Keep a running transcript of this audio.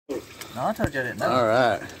No, I told you I didn't know. All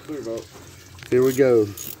right. Here we go.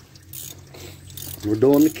 We're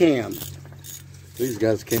doing the cam. These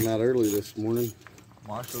guys came out early this morning.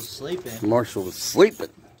 Marshall's sleeping. Marshall was sleeping.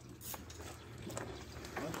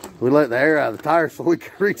 We let the air out of the tire so we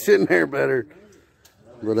could reach in there better.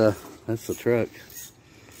 But that's the truck.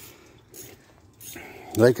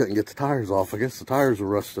 They couldn't get the tires off. I guess the tires were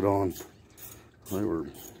rusted on. They were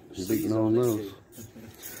beating on those.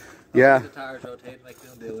 Yeah. The tires rotate, make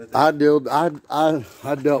them deal with it. I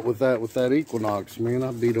dealt with that Equinox, man.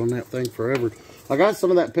 I beat on that thing forever. I got some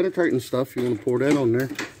of that penetrating stuff. You want to pour that on there?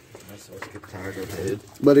 That's what's get the tires rotated.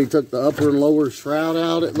 But he took the upper and lower shroud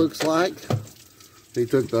out, it looks like. He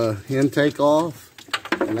took the intake off.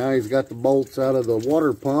 And now he's got the bolts out of the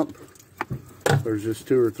water pump. There's just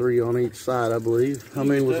 2 or 3 on each side, I believe. How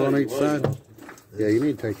many was on each side? Yeah, you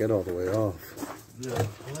need to take that all the way off. Yeah.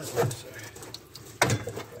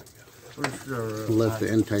 Left the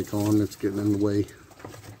intake on, it's getting in the way.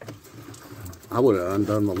 I would have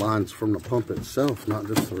undone the lines from the pump itself, not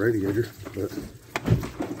just the radiator. But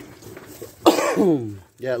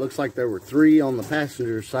yeah, it looks like there were 3 on the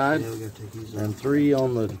passenger side and 3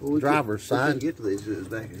 on the driver's side. Get to these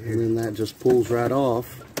back in here. And then that just pulls right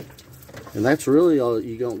off. And that's really all.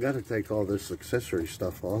 You don't got to take all this accessory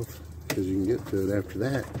stuff off because you can get to it after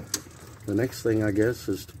that. The next thing, I guess,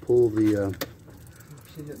 is to pull the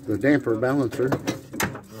damper balancer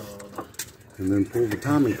and then pull the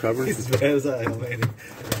timing cover. He's as bad as I am, man.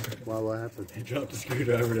 Why, what happened? He dropped the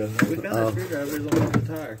screwdriver down there. We found that screwdriver on top of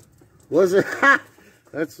the tire. Was it?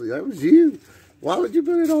 That was you. Why would you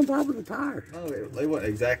put it on top of the tire? No, they weren't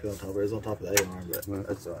exactly on top of it. It was on top of the A-arm, but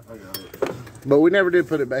that's all right. I got it. But we never did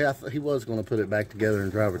put it back. I thought he was going to put it back together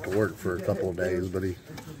and drive it to work for a couple of days, but he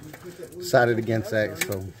decided against that,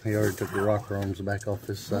 so he already took the rocker arms back off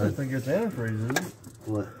his side. I think it's antifreeze, isn't it?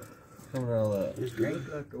 What? Coming out of that. It's great.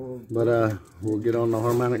 But we'll get on the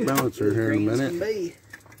harmonic balancer here in a minute.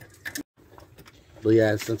 But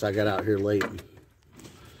yeah, since I got out here late,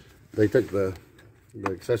 they took the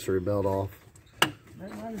accessory belt off,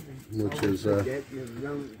 which is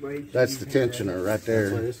that's the tensioner right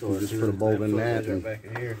there. You just put a bolt in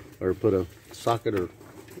that, or put a socket or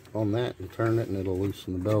on that and turn it, and it'll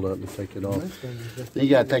loosen the belt up and take it off. You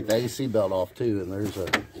got to take the AC belt off too, and there's a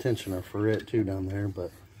tensioner for it too down there.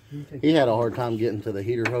 But he had a hard time getting to the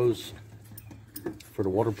heater hose for the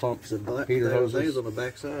water pumps and heater hoses on the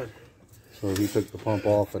back side. So he took the pump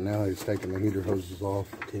off, and now he's taking the heater hoses off.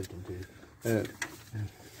 And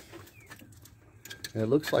it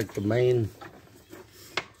looks like the main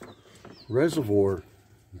reservoir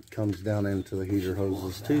comes down into the heater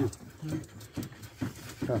hoses too.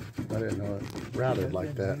 Huh, I didn't know it routed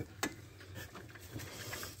like that.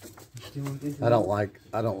 I don't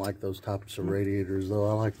like those types of radiators though.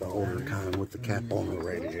 I like the older kind with the cap on the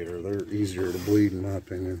radiator. They're easier to bleed in my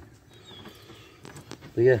opinion.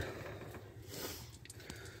 But yeah,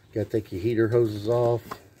 got to take your heater hoses off.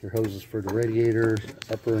 Your hoses for the radiator,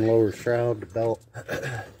 upper and lower shroud, the belt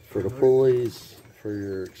for the pulleys, for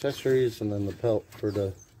your accessories, and then the belt for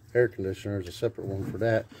the air conditioner is a separate one for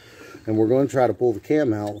that. And we're going to try to pull the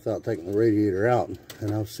cam out without taking the radiator out.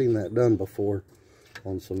 And I've seen that done before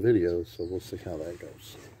on some videos, so we'll see how that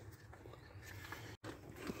goes.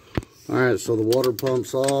 All right, so the water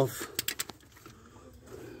pump's off.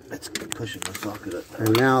 It's pushing the socket up.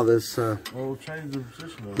 And now this, Well, change the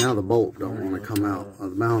position. now the bolt don't want to come out of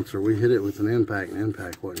the balancer. We hit it with an impact, and the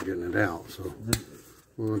impact wasn't getting it out. So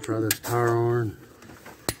we're going to try this tire iron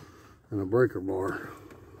and a breaker bar.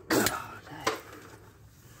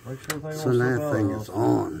 Make sure So that thing is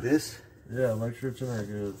on. This? Yeah, make sure it's in there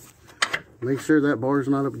good. Make sure that bar's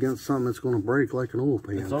not up against something that's going to break like an oil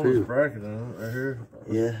pan It's on this too. bracket, isn't it? Right here.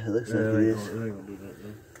 Yeah, it looks like it It is. ain't gonna do that,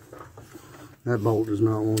 though. That bolt does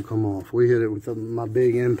not want to come off. We hit it with my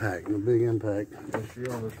big impact. The big impact. Make sure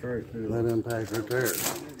you're on the straight, too. That impact right there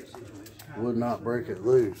would not break it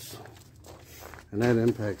loose. And that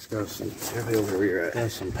impact's got some, Over where you're at.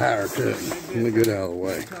 got some power to it. Let me get out of the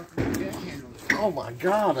way. Oh my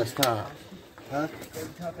God, that's tight. Huh?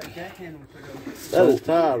 That is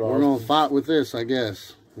tight. We're gonna fight with this, I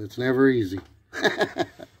guess. It's never easy. All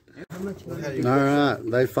right,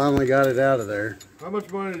 they finally got it out of there. How much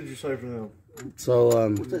money did you save for them? So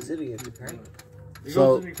What's that sitting in the crank? It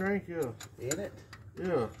So- goes in your crank, yeah. In it?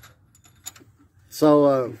 Yeah.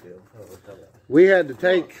 So we had to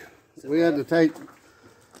take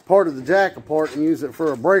part of the jack apart and use it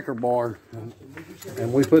for a breaker bar,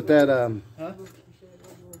 and we put that That's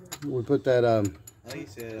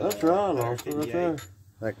right, Austin.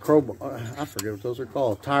 that crowbar, I forget what those are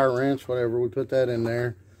called, tire wrench, whatever. We put that in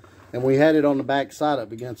there, And we had it on the back side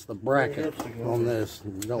up against the bracket on this.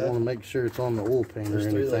 You don't want to make sure it's on the oil pan or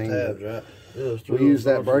anything. Tabs, right? Yeah, We used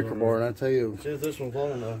that breaker bar, and I tell you, see if this one's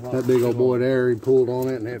long enough. that big old boy there, he pulled on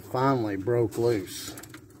it, and it finally broke loose.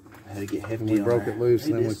 I had to get hefty. And we broke it loose,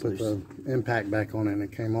 and then we It is put the impact back on it, and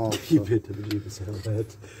it came off. You So. bit the bejeebus out of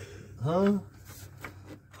that. Huh?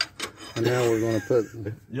 And now we're going to put...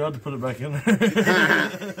 You had to put it back in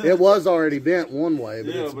there. It was already bent one way,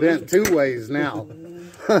 but Yeah, it's but bent two ways now.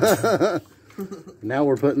 Now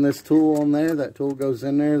we're putting this tool on there. That tool goes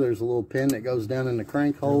in there. There's a little pin that goes down in the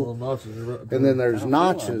crank hole. And then there's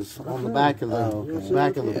notches on the back of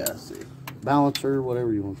the balancer,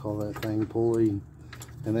 whatever you want to call that thing, pulley.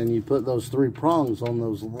 And then you put those 3 prongs on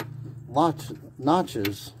those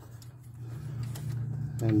notches.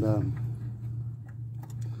 And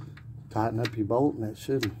tighten up your bolt, and it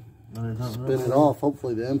should spin it off.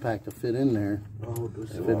 Hopefully the impact will fit in there.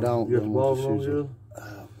 If it don't, then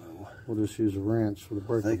we'll just use a wrench with a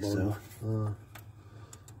breaker bar. So.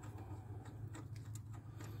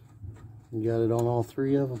 You got it on all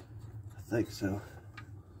 3 of them? I think so.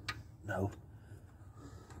 No.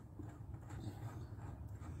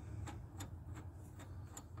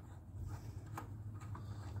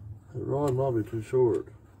 The rod might be too short.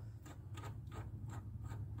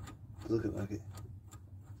 Looking like it.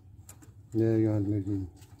 Yeah, you need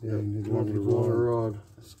You longer rod.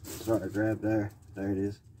 It's starting to grab there. There it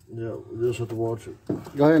is. Yeah, we just have to watch it.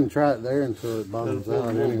 Go ahead and try it there until it bottoms out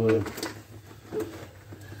anyway.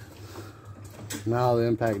 No, the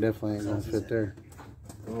impact definitely ain't gonna fit there.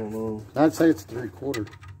 I don't know. I'd say it's 3/4.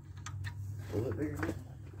 A little bigger.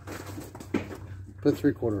 Put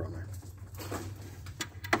 3/4 on there.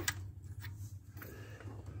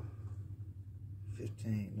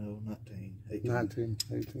 15, no, 19, 18. 19,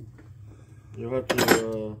 18. You'll have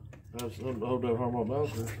to have some hold that harmonic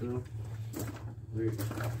bouncer still.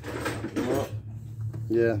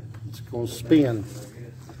 Yeah, it's gonna spin.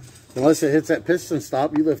 Unless it hits that piston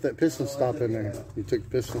stop, you left that piston stop in there. You took the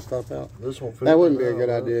piston stop out. This won't fit. That wouldn't be a good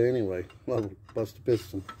idea anyway. Well, bust the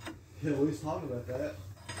piston. Yeah, we was talking about that.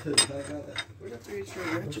 Where's that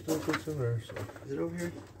 3/8 wrench? What's in there? So. Is it over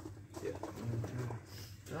here? Yeah.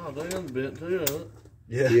 Oh, damn, bent too, isn't it?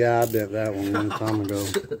 Yeah. Yeah, I bent that one a long time ago.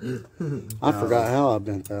 I forgot how I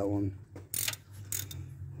bent that one.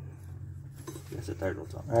 That's the third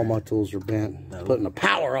one's on there. All my tools are bent. No. Putting the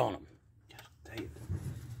power on them. God dang it.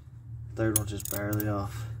 Third one's just barely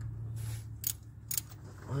off.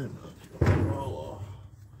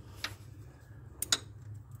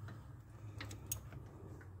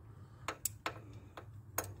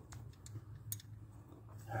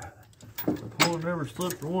 The pull never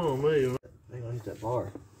slipped one on me. They gonna hit that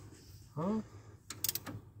bar. Huh?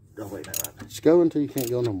 Oh wait, no, right. Just go until you can't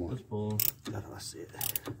go no more. It's pulling. No, I see it.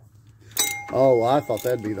 Oh, I thought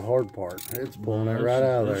that'd be the hard part. It's pulling it right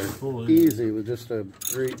out of there. Easy with just a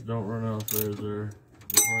Don't run out there. You'll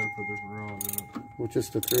probably put different rods in it. with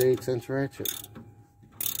just a 3/8 inch ratchet.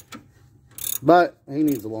 But he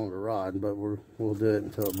needs a longer rod, but we'll do it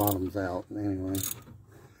until it bottoms out anyway.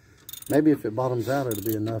 Maybe if it bottoms out, it'll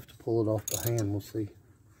be enough to pull it off the hand. We'll see.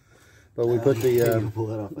 But we put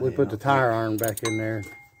the tire iron back in there,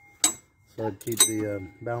 so it'd keep the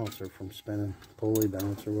balancer from spinning, pulley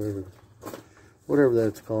balancer, whatever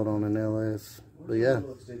that's called on an LS. But yeah,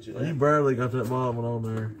 You barely got that bottom one on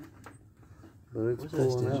there. but it's What's that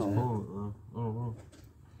pulling stitch out, Pulling it though. I don't know.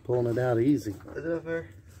 pulling it out easy. Is it up there?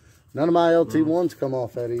 None of my LT1s come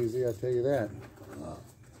off that easy, I tell you that.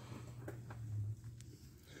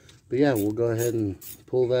 But yeah, we'll go ahead and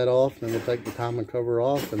pull that off, then we'll take the timing cover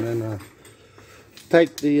off, and then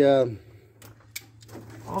take the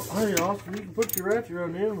Hey, Austin, you can put your ratchet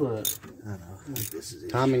on the end of that. I know. This is it.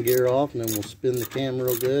 timing gear off, and then we'll spin the cam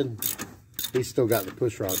real good. He's still got the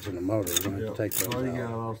push rods in the motor. We're gonna have to take those Oh, you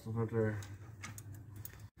got out. Austin right there.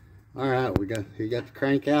 All right, he got the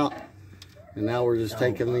crank out, and now we're just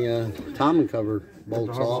taking the timing cover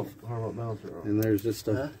bolts off, and there's just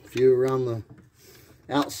a few around the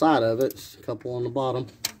outside of it, a couple on the bottom.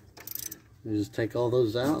 You just take all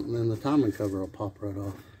those out, and then the timing cover will pop right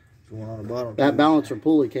off. One on the bottom. That balancer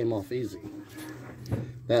pulley came off easy.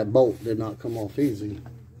 That bolt did not come off easy.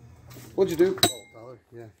 What'd you do? Bolt, Tyler?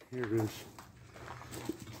 Yeah, here it is.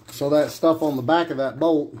 So that stuff on the back of that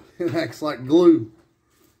bolt, it acts like glue.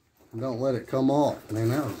 Don't let it come off. Man,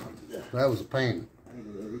 that was a pain.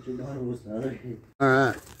 All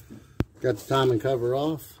right, got the timing cover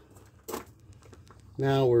off.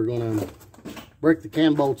 Now we're gonna break the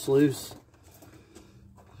cam bolts loose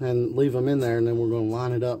and leave them in there, and then we're gonna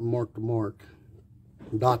line it up mark to mark,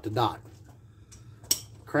 dot to dot.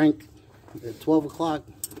 Crank at 12 o'clock,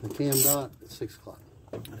 the cam dot at 6 o'clock.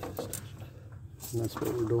 And that's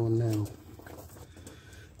what we're doing now.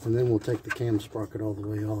 And then we'll take the cam sprocket all the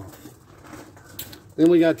way off. Then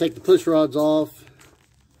we got to take the push rods off,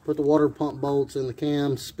 put the water pump bolts in the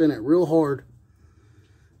cam, spin it real hard,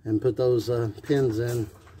 and put those pins in.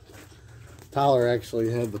 Tyler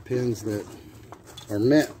actually had the pins that are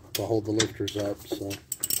meant to hold the lifters up, so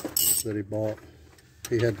that he bought.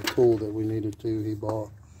 He had the tool that we needed to, he bought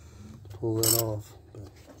to pull that off. But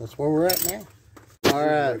that's where we're at now. All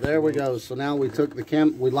right, there we go. So now we took the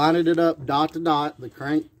cam, we lined it up dot to dot, the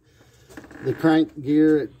crank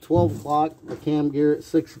gear at 12 o'clock, the cam gear at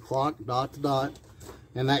 6 o'clock, dot to dot.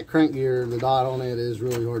 And that crank gear, the dot on it is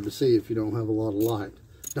really hard to see if you don't have a lot of light.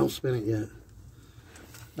 Don't spin it yet.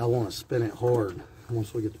 I want to spin it hard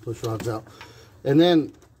once we get the push rods out. And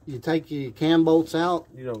then you take your cam bolts out.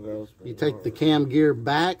 You don't go. You take the cam gear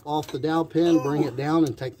back off the dowel pin, bring it down,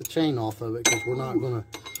 and take the chain off of it, because we're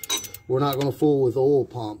not gonna fool with the oil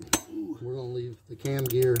pump. We're gonna leave the cam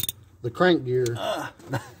gear, the crank gear,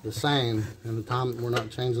 the same, and the time. We're not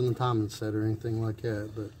changing the timing set or anything like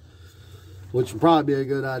that. But which would probably be a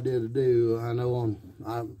good idea to do. I know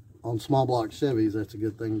on small block Chevys, that's a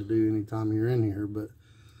good thing to do anytime you're in here. But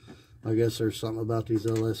I guess there's something about these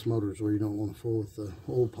LS motors where you don't want to fool with the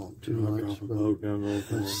oil pump too much.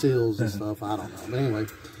 But seals and stuff, I don't know. But anyway,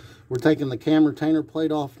 we're taking the cam retainer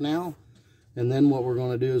plate off now. And then what we're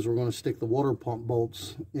going to do is we're going to stick the water pump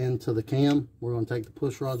bolts into the cam. We're going to take the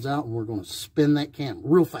push rods out and we're going to spin that cam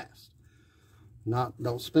real fast.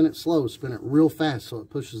 Don't spin it slow, spin it real fast so it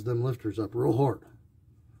pushes them lifters up real hard.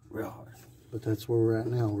 Real hard. But that's where we're at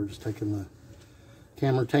now. We're just taking the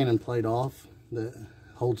cam retaining plate off that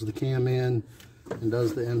holds the cam in and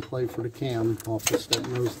does the end plate for the cam off the step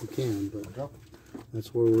nose of the cam. But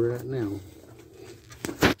that's where we're at now.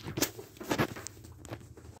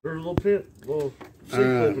 There's a little pit, little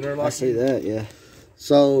C-clip in there. Like I see that, yeah.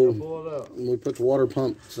 So we put the water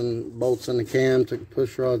pumps and bolts in the cam, took the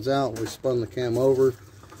push rods out, we spun the cam over.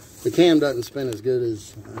 The cam doesn't spin as good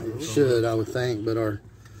as it should, I would think, but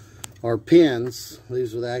our pins,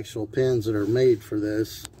 these are the actual pins that are made for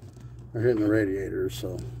this, are hitting the radiator,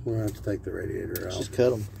 so we're going to have to take the radiator out. Just cut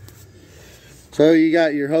them. So you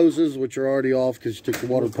got your hoses, which are already off because you took the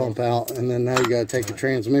water pump out, and then now you got to take the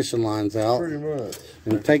transmission lines out. Pretty much.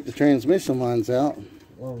 And to take the transmission lines out,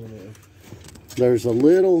 there's a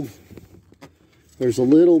little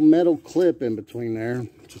metal clip in between there,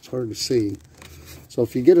 which is hard to see. So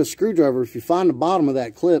if you get a screwdriver, if you find the bottom of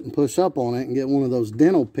that clip and push up on it and get one of those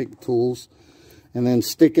dental pick tools and then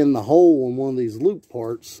stick in the hole in one of these loop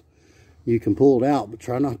parts, you can pull it out, but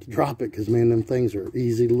try not to drop it because, man, them things are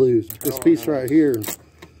easy to lose. This piece right here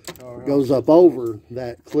goes up over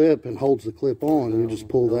that clip and holds the clip on. You just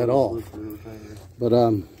pull that off. But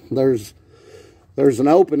there's an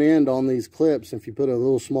open end on these clips. If you put a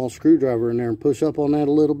little small screwdriver in there and push up on that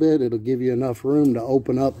a little bit, it'll give you enough room to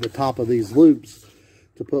open up the top of these loops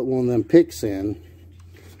to put one of them picks in.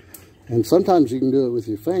 And sometimes you can do it with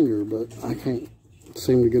your finger, but I can't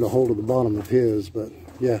seem to get a hold of the bottom of his. But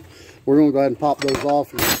yeah, we're going to go ahead and pop those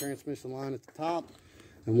off. There's a transmission line at the top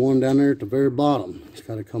and one down there at the very bottom. It's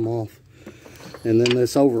got to come off. And then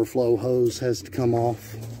this overflow hose has to come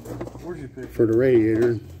off for the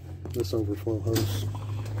radiator. This overflow hose.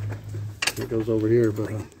 It goes over here,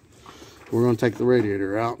 but we're going to take the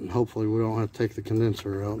radiator out, and hopefully we don't have to take the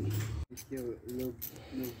condenser out.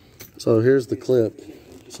 So here's the clip.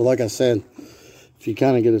 So like I said, if you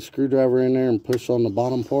kind of get a screwdriver in there and push on the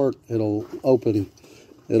bottom part, it'll open.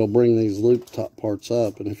 It'll bring these loop top parts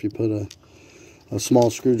up. And if you put a small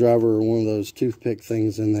screwdriver or one of those toothpick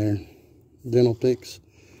things in there, dental picks,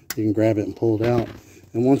 you can grab it and pull it out.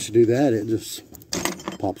 And once you do that, it just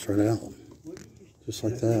pops right out. Just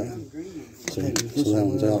like that. So that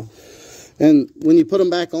one's out. And when you put them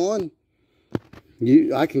back on,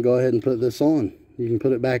 I can go ahead and put this on. You can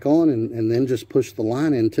put it back on and then just push the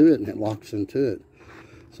line into it and it locks into it.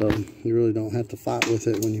 So you really don't have to fight with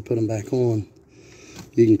it when you put them back on.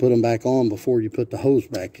 You can put them back on before you put the hose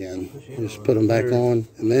back in. You just put them back on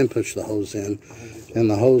and then push the hose in. And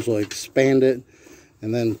the hose will expand it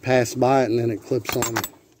and then pass by it, and then it clips on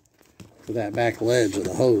to that back ledge of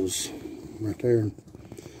the hose right there.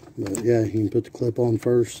 But yeah, you can put the clip on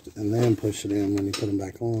first and then push it in when you put them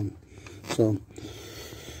back on. So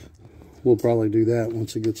we'll probably do that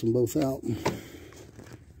once it gets them both out.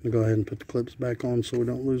 We'll go ahead and put the clips back on so we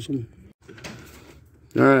don't lose them.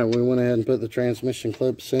 All right, we went ahead and put the transmission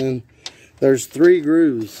clips in. There's 3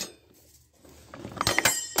 grooves.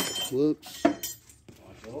 Whoops.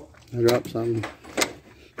 I dropped something.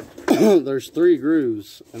 there's 3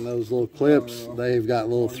 grooves, and those little clips, they've got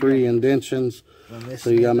little 3 indentions. So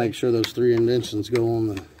you gotta make sure those 3 indentions go on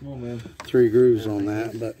the 3 grooves on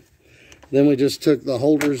that. But then we just took the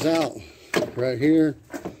holders out right here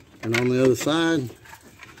and on the other side,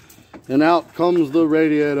 and out comes the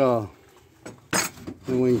radiator.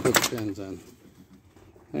 And we can put the pins in.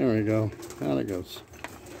 There we go. Out it goes.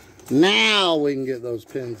 Now we can get those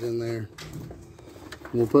pins in there.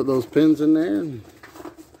 We'll put those pins in there and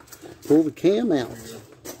pull the cam out.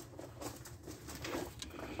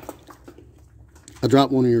 I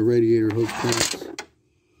dropped one of your radiator hook pins.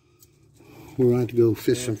 We're going to have to go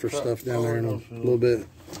fishing for stuff down there in a little bit.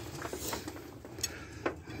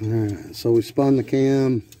 Alright, so we spun the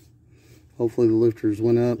cam. Hopefully the lifters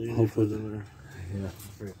went up. Hopefully yeah,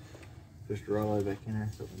 fished right way back in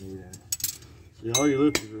there. Yeah, all your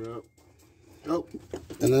lifters are up. oh,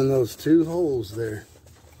 and then those 2 holes there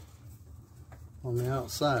on the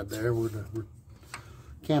outside there where the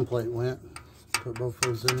cam plate went. Put both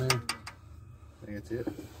those in there. I think that's it.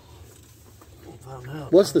 We'll find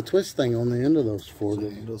out. What's the twist thing on the end of those for? So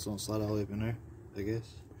it doesn't slide all the way up in there, I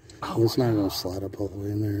guess. Oh, it's not going to slide up all the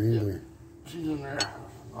way in there either. She's in there.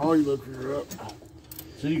 All your lifters are up.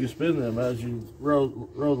 So you can spin them as you roll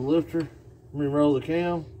the lifter. Roll the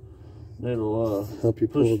cam. It'll help you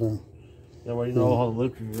pull it down. That way you know all the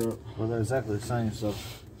lifters are up. Well, they're exactly the same, so.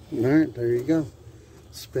 All right, there you go.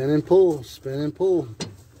 Spin and pull, spin and pull.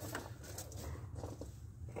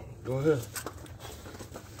 Go ahead.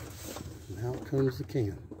 And out comes the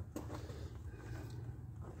cam.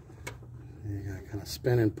 You gotta kind of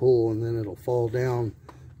spin and pull, and then it'll fall down,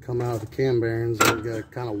 come out of the cam bearings, and you gotta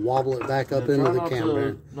kind of wobble it back up into the cam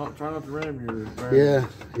bearing. Try not to ram your bearing.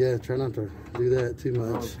 Yeah, try not to do that too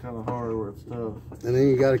much. It's kind of hard where it's tough. And then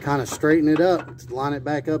you gotta kind of straighten it up, line it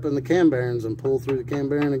back up in the cam bearings, and pull through the cam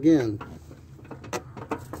bearing again.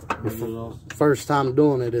 First time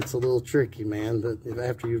doing it, it's a little tricky, man, but if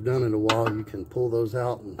after you've done it a while, you can pull those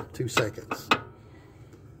out in 2 seconds.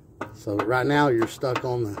 So right now you're stuck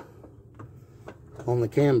on the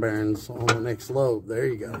cam bearings on the next lobe. There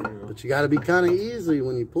you go. But you got to be kind of easy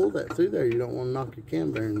when you pull that through there. You don't want to knock your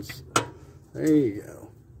cam bearings. There you go.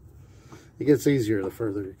 It gets easier the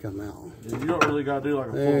further you come out. You don't really got to do like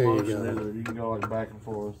a full motion either. You can go like back and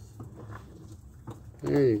forth.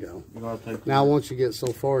 There you go. You gotta take now once you get so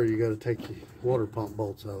far, you got to take your water pump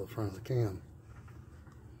bolts out of the front of the cam.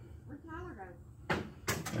 Where'd Tyler go?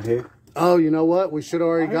 Right here. Oh, you know what? We should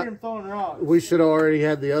already I hear him throwing rocks. We should have already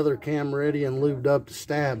had the other cam ready and lubed up to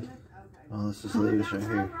stab. Oh, let's just leave this right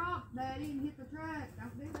here. Rock, Daddy, and hit the truck.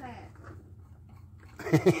 Don't do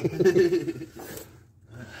that.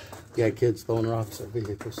 Yeah, kids throwing rocks at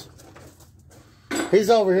vehicles. He's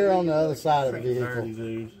over here on the other side of the vehicle. Dirty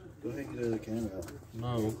dude. Go ahead and get the other camera out.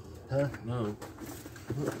 No. Huh? No.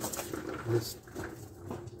 It's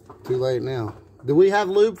too late now. Do we have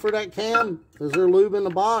lube for that cam? Is there lube in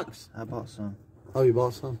the box? I bought some. Oh, you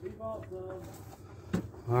bought some?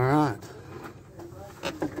 All right.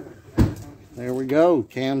 There we go.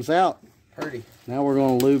 Cam's out. Pretty. Now we're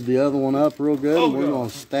going to lube the other one up real good. And we're going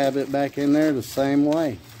to stab it back in there the same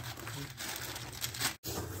way.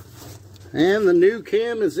 And the new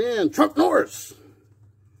cam is in. Truck Norris.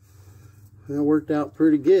 That worked out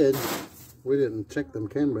pretty good. We didn't check them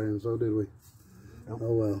cam bearings though, did we? Nope.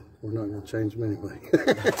 Oh well, we're not going to change them anyway.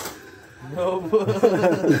 No.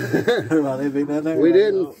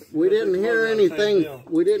 We didn't hear anything.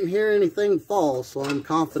 We didn't hear anything fall, so I'm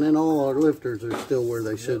confident all our lifters are still where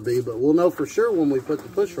they should be. But we'll know for sure when we put the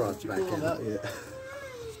push rods back in.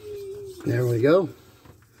 There we go.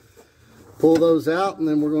 Pull those out, and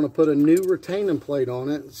then we're going to put a new retaining plate on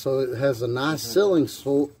it, so it has a nice sealing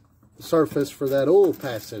surface for that oil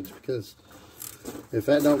passage. Because if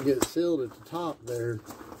that don't get sealed at the top there,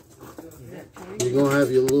 you're going to have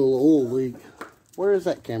your little oil leak. Where is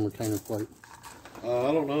that cam retainer plate? I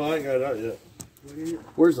don't know. I ain't got it out yet.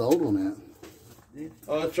 Where's the old one at?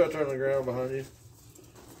 Oh, it's right there on the ground behind you.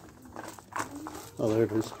 Oh, there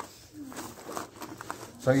it is.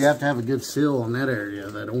 So you have to have a good seal on that area,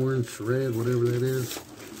 that orange, red, whatever that is.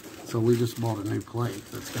 So we just bought a new plate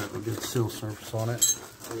that's got a good seal surface on it.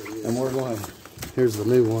 And we're going to, here's the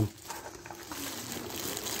new one.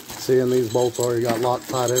 Seeing these bolts already got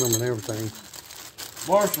Loctite in them and everything.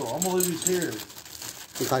 Marshall, I'm going to leave these here.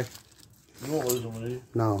 Okay. You won't lose them, will you?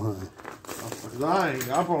 No, huh?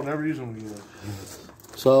 I'll probably never use them again.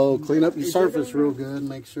 So clean up your surface real good.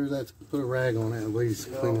 Make sure that's, put a rag on it at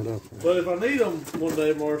least. Clean it up. But if I need them one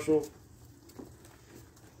day, Marshall.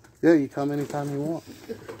 Yeah, you come anytime you want.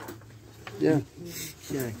 Yeah.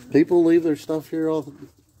 People leave their stuff here all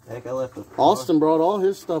Heck, I left the Austin brought all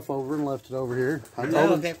his stuff over and left it over here. I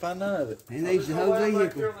told him. Can't find none of it. He needs the whole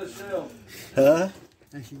vehicle. Huh?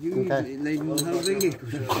 I said, you Okay. need the whole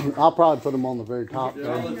vehicle. I'll probably put them on the very top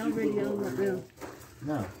there. Ain't already on that bill.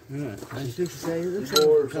 No. I was just say, it looks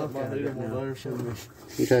Or like something, I need them on there or something.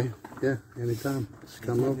 Okay. Yeah, anytime. Just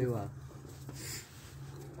come over.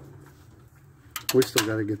 We still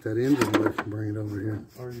got to get that engine lift and bring it over here.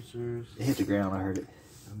 Are you serious? It hit the ground, I heard it.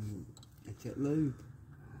 It's that lube.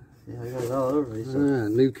 Yeah, I got it all over me. So.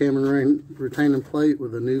 New Cameron retaining plate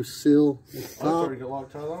with a new seal. I Top. started to get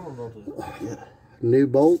locked tight on them. Yeah. New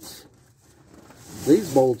bolts.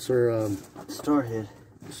 These bolts are Starhead.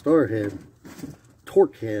 star head,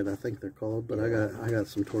 torque head, I think they're called. But I got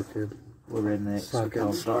some torque head. We're rednecks. We call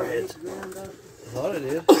them Sockets. Starheads. I thought it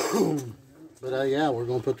is. But yeah, we're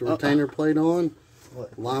gonna put the retainer plate on.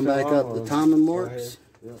 Line back up the timing marks.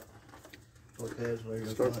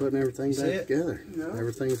 Start putting everything back together.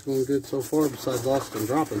 Everything's going good so far besides Austin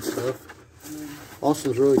dropping stuff.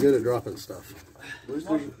 Austin's really good at dropping stuff. At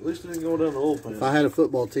least it didn't go down the oil pan. If I had a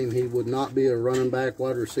football team, he would not be a running back,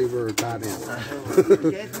 wide receiver, or tight end.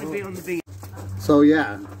 Definitely be on the beat. So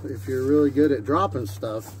yeah, if you're really good at dropping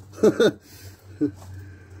stuff,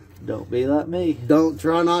 Don't be like me. don't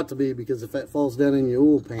try not to be, because if that falls down in your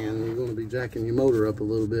oil pan, you're going to be jacking your motor up a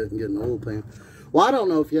little bit and getting the oil pan. Well, I don't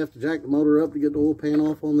know if you have to jack the motor up to get the oil pan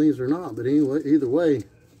off on these or not, but anyway, either way,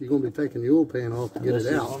 you're going to be taking the oil pan off to get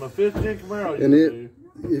it out. On a 15 Camaro, you And do.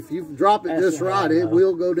 if you drop it just right, it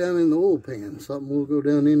will go down in the oil pan. Something will go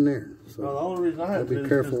down in there. No, the So only reason I had to be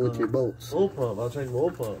careful with your bolts, oil pump. I changed my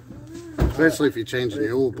oil pump. especially if you're changing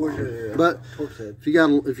the oil pump. But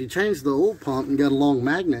if you change the oil pump and got a long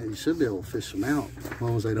magnet, you should be able to fish them out as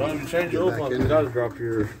long as they No, don't if you change get your oil back pump, in you there. got to drop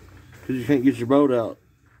your, because you can't get your boat out.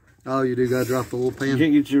 Oh, you do got to drop the oil You pan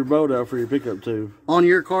can't get your boat out for your pickup tube. on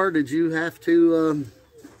your car. Did you have to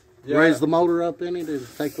Yeah. raise the motor up in it to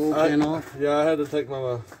take the oil pan off? Yeah, I had to take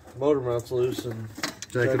my motor mounts loose and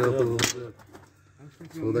Jack it up a little bit.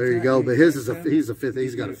 So there you go. But his is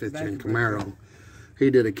he's got a 15 Camaro.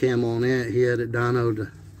 He did a cam on it. He had it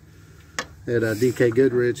dynoed at DK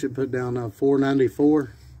Goodrich. It put down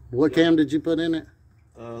 494. What cam did you put in it?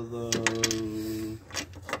 The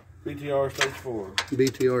BTR Stage 4.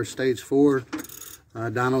 BTR Stage 4.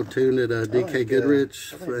 Dyno tuned at DK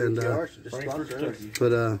Goodrich and Frankfurt, Kentucky.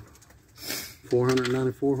 put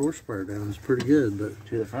 494 horsepower down. It's pretty good, but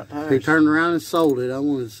To the front he tires. turned around and sold it. I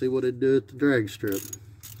wanted to see what it'd do at the drag strip.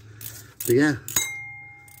 But yeah.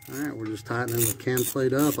 Alright, we're just tightening the cam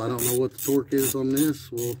plate up. I don't know what the torque is on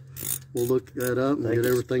this. We'll look that up and get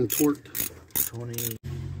everything torqued. 20.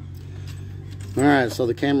 Alright, so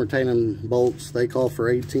the cam retaining bolts, they call for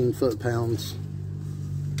 18 foot-pounds.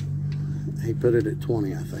 He put it at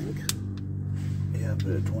 20, I think. Yeah, I put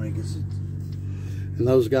it at 20 because it's. And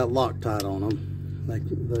those got Loctite on them.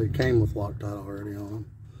 They came with Loctite already on them.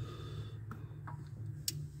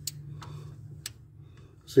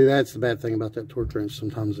 See, that's the bad thing about that torque wrench.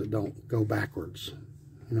 Sometimes it don't go backwards.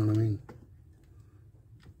 You know what I mean?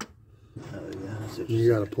 Oh, yeah. That's it. You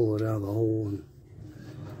got to pull it out of the hole. And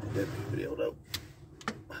Definitely be able to.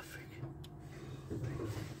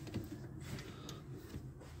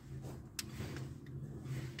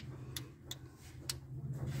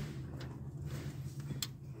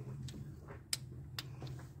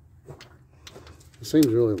 it seems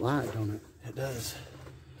really light, don't it? It does.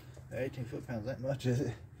 18 foot-pounds ain't much, is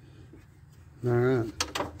it? All right.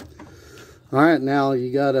 All right, now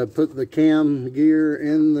you got to put the cam gear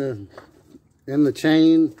in the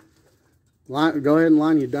chain. Go ahead and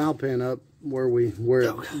line your dial pin up where it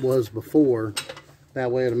was before.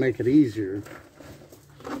 That way it'll make it easier.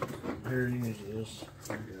 Here, you use this.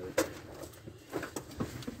 I got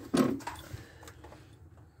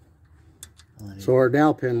it. So our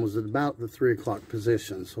dial pin was at about the 3 o'clock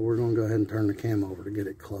position. So we're going to go ahead and turn the cam over to get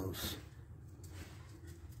it close.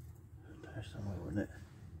 Somewhere, wouldn't it?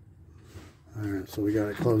 All right, so we got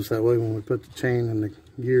it close. That way when we put the chain and the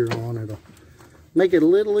gear on, it'll make it a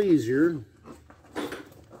little easier.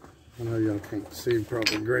 I know y'all can't see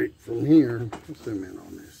probably great from here. Let's zoom in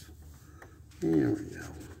on this. There we go.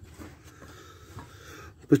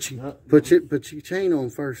 Put your chain on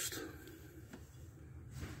first.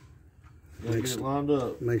 Gotta get it lined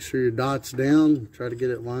up. Make sure your dot's down. Try to get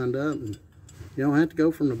it lined up. And you don't have to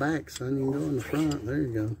go from the back, son. You can go in the front. There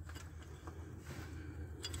you go.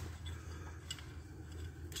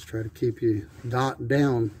 Just try to keep your dot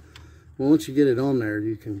down. Well, once you get it on there,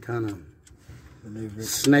 you can kind of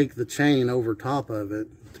snake the chain over top of it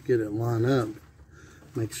to get it lined up.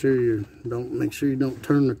 Make sure you don't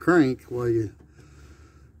turn the crank while you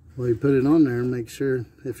put it on there, and make sure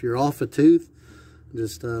if you're off a tooth,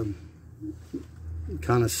 just kind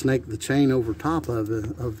of snake the chain over top of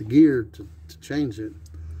the gear to change it.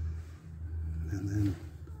 And then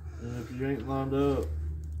if you ain't lined up,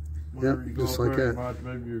 whenever you go just up like there, that. you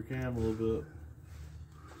might move your cam a little bit.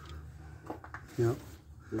 Yep.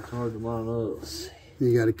 It's hard to line up.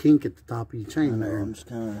 You got a kink at the top of your chain I know, there. I'm just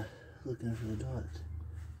kind of looking for the dots.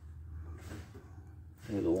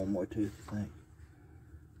 There's one more tooth, I think.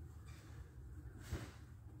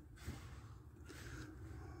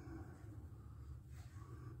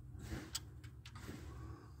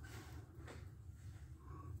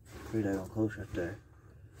 Pretty daggone close right there.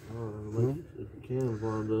 If the cam's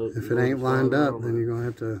lined up. If it ain't lined up, then you're gonna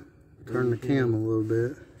have to turn the cam a little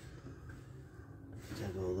bit.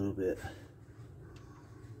 Gotta go a little bit.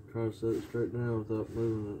 Try to set it straight down without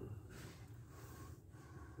moving it.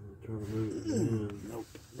 Try to move it again. Nope,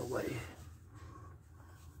 no way.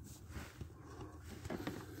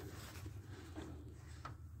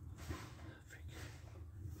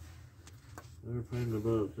 They're painting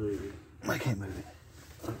about it to you. I can't move it.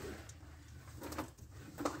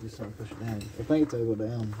 Just trying to push it down. I think it's gonna go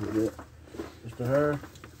down a little bit. Just to her,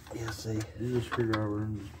 Yeah, see. use a screwdriver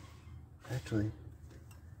and just. Actually,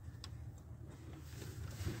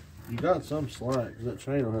 You got some slack, because that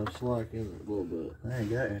chain will have slack in it a little bit. there you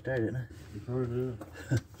go, right there, didn't I? You probably do.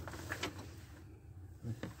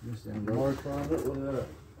 Just down Mark on it, look at that.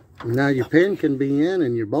 Now your pin can be in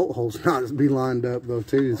and your bolt hole's not be lined up though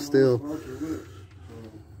too still.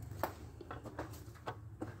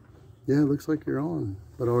 Yeah, it looks like you're on.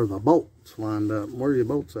 But are the bolts lined up? Where are your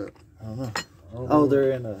bolts at? I don't know. Oh,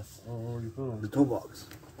 they're in the Where you put them? toolbox.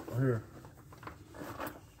 Here.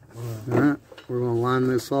 Alright, we're gonna line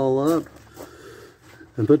this all up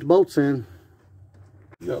and put the bolts in.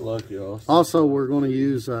 You got lucky, Austin. Also, we're gonna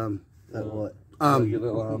use That what?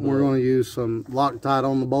 we're gonna use some Loctite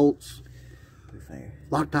on the bolts. Big finger.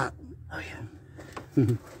 Loctite. Oh yeah.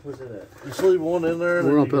 Where's that at? Just leave one in there. And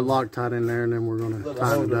We're then gonna you put Loctite in there and then we're gonna Let it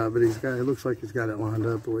tighten hold it it. up. But it looks like he's got it lined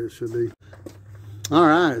up the way it should be.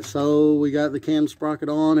 Alright, so we got the cam sprocket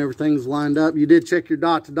on, everything's lined up. You did check your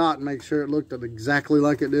dot to dot and make sure it looked exactly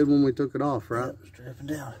like it did when we took it off, right? Yep, strapping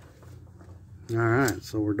down. Alright,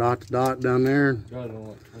 so we're dot to dot down there. got it on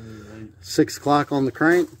like 28. 6 o'clock on the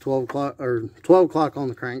crank, 12 o'clock on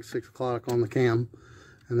the crank, 6 o'clock on the cam.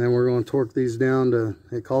 And then we're going to torque these down to,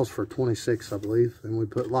 it calls for 26, I believe. And we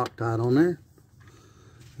put Loctite on there.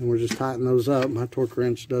 And we're just tightening those up. My torque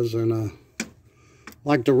wrench doesn't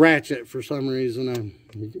like to ratchet for some reason. I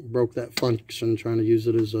broke that function trying to use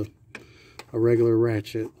it as a regular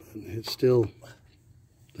ratchet. It's still,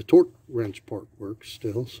 the torque wrench part works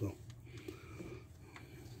still, so.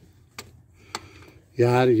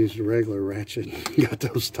 Yeah, I'd have used a regular ratchet. Got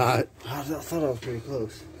those tight. I thought I was pretty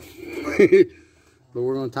close. But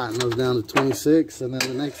we're going to tighten those down to 26. And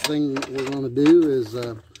then the next thing we're going to do is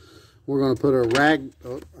we're going to put a rag.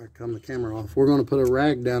 Oh, I come the camera off. We're going to put a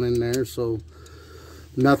rag down in there so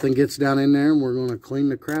nothing gets down in there. And we're going to clean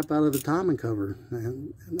the crap out of the timing cover.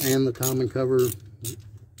 And the timing cover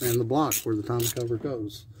and the block where the timing cover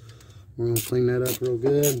goes. We're going to clean that up real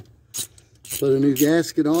good. Put a new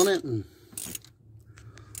gasket on it and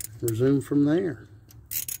resume from there.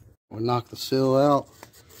 We'll knock the seal out.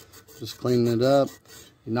 Just cleaning it up.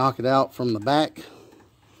 You knock it out from the back.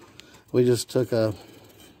 We just took a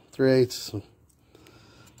 3/8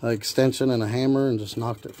 extension and a hammer and just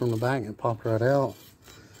knocked it from the back and it popped right out.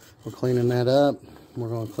 We're cleaning that up. We're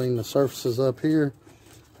going to clean the surfaces up here.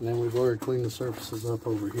 And then we've already cleaned the surfaces up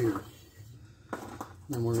over here.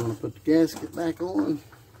 Then we're going to put the gasket back on.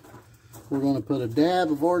 We're going to put a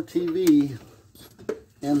dab of RTV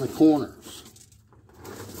in the corners.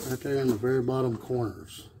 Right there in the very bottom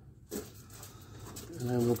corners. And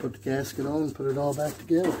then we'll put the gasket on and put it all back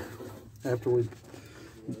together. After we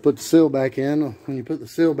put the seal back in. When you put the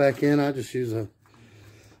seal back in, I just use a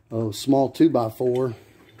small 2x4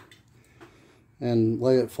 and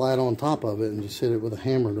lay it flat on top of it and just hit it with a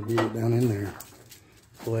hammer to beat it down in there.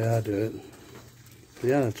 That's the way I do it. But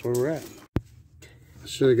yeah, that's where we're at. I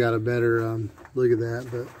should have got a better look at that,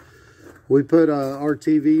 but we put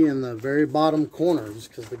RTV in the very bottom corners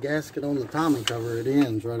because the gasket on the timing cover, it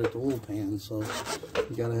ends right at the oil pan. So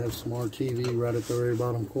you got to have some RTV right at the very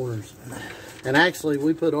bottom corners. And actually,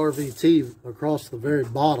 we put RVT across the very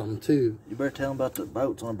bottom too. You better tell them about the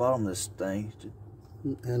bolts on the bottom of this thing.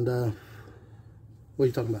 And what are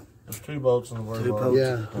you talking about? There's 2 bolts on the very bottom.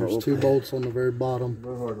 Yeah, there's 2 bolts on the very bottom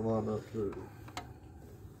They're hard to line up too.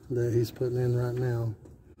 that he's putting in right now.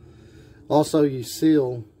 Also, you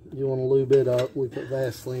seal. You want to lube it up. We put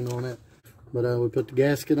Vaseline on it. But we put the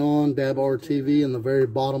gasket on, dab RTV in the very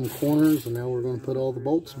bottom corners, and now we're going to put all the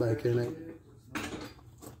bolts back in it.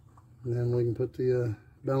 And then we can put the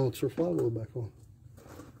balancer flywheel back on.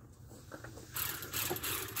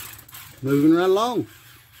 Moving right along.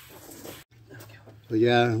 But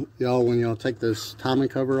yeah, y'all, when y'all take this timing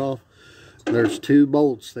cover off, there's 2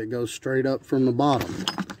 bolts that go straight up from the bottom.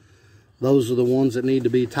 Those are the ones that need to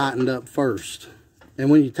be tightened up first. And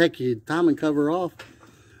when you take your timing cover off,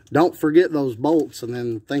 don't forget those bolts and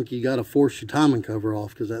then think you got to force your timing cover off,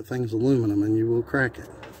 because that thing's aluminum and you will crack it.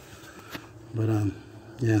 But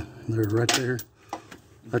yeah, they're right there.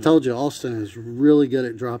 I told you, Austin is really good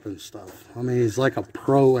at dropping stuff. I mean, he's like a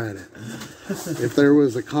pro at it. If there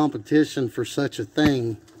was a competition for such a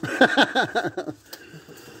thing.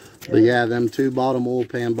 But yeah, them 2 bottom oil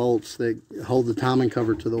pan bolts that hold the timing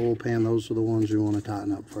cover to the oil pan, those are the ones you want to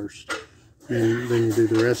tighten up first. And then you do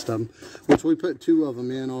the rest of them, which we put 2 of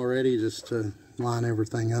them in already just to line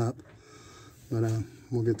everything up. But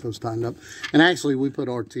we'll get those tightened up. And actually, we put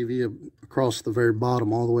our TV across the very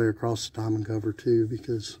bottom, all the way across the timing cover too,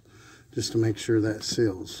 because just to make sure that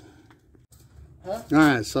seals. All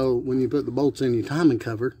right, so when you put the bolts in your timing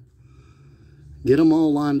cover, get them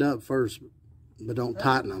all lined up first, but don't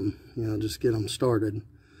tighten them. You know, just get them started,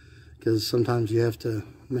 because sometimes you have to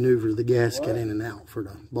maneuver the gasket in and out for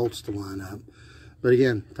the bolts to line up. But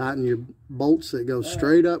again, tighten your bolts that go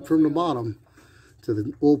straight up from the bottom to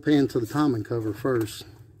the oil pan to the timing cover first,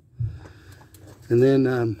 and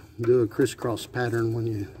then do a crisscross pattern when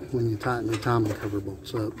you tighten the timing cover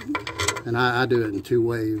bolts up. And I do it in 2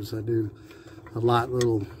 waves. I do a light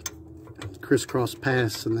little crisscross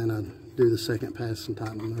pass, and then I do the second pass and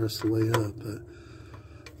tighten them the rest of the way up.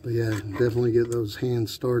 But yeah, definitely get those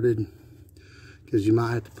hands started, because you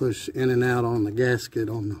might have to push in and out on the gasket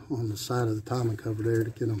on the side of the timing cover there to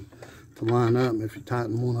get them to line up. And if you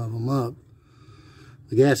tighten one of them up,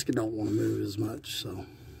 the gasket don't want to move as much. So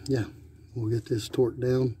yeah, we'll get this torqued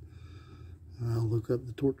down. I'll look up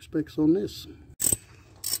the torque specs on this.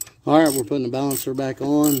 All right, we're putting the balancer back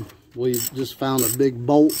on. We just found a big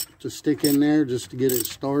bolt to stick in there just to get it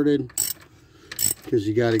started, because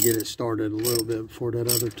you got to get it started a little bit before that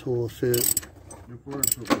other tool will fit.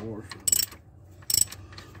 Where's your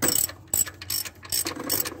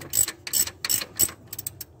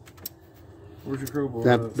crowbar?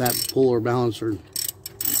 That puller balancer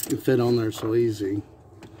can fit on there so easy.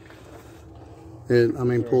 I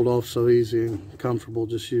mean, pulled off so easy and comfortable,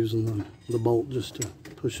 just using the bolt just to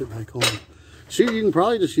push it back on. Shoot, you can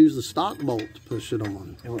probably just use the stock bolt to push it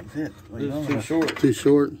on. It wouldn't fit. It's too short. Too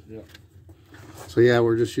short? Yeah. So yeah,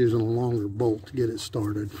 we're just using a longer bolt to get it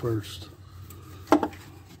started first.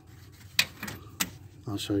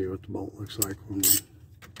 I'll show you what the bolt looks like when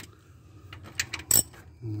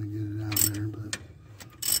we get it out there. But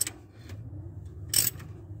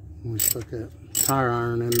we stuck that tire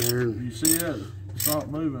iron in there, and you see that? It's not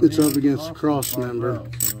moving. It's up against the cross member.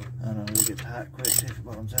 I know, it'll get tight quick too if it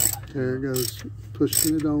bottoms out. There it goes,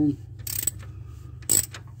 pushing it on.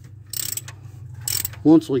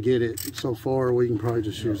 Once we get it so far, we can probably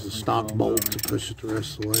just use the stock bolt to push it the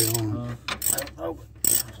rest of the way on. Oh, but I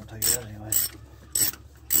was gonna take it out anyway.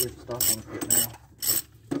 Get the stock on it now.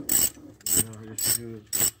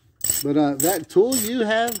 But that tool you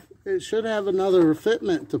have, it should have another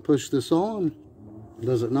fitment to push this on.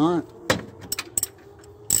 Does it not?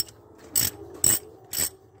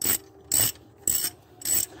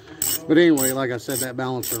 But anyway, like I said, that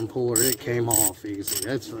balancer and puller, it came off easy.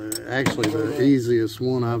 That's actually the easiest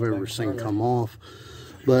one I've ever seen come off.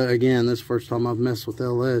 But again, this is the first time I've messed with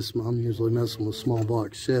LS. I'm usually messing with small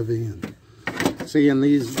block Chevy. And see, and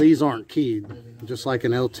these aren't keyed. Just like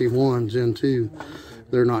an LT1 Gen 2,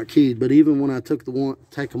 they're not keyed. But even when I take them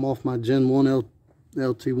off my Gen 1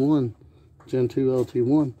 LT1, Gen 2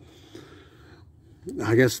 LT1,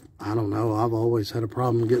 I guess, I don't know, I've always had a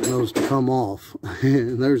problem getting those to come off.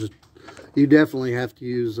 And you definitely have to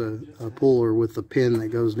use a puller with the pin that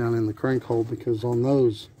goes down in the crank hole, because on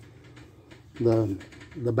those, the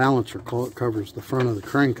balancer covers the front of the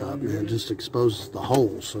crank up, and it just exposes the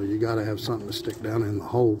hole. So you got to have something to stick down in the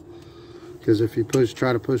hole, because if you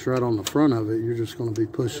try to push right on the front of it, you're just going to be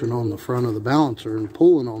pushing on the front of the balancer and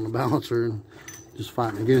pulling on the balancer and just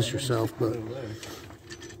fighting against yourself.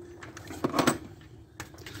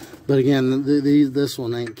 But again, this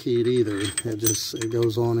one ain't keyed either. It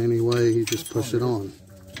goes on anyway. You just push it on.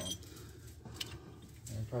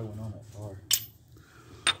 It probably went on that far.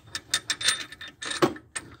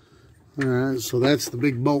 All right, so that's the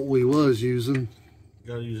big bolt we was using.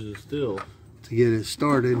 Gotta use it still to get it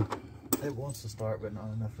started. It wants to start, but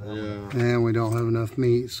not enough for that one. And we don't have enough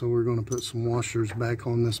meat, so we're going to put some washers back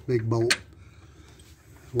on this big bolt.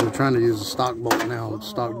 We're trying to use a stock bolt now. The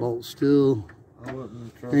stock bolt's still I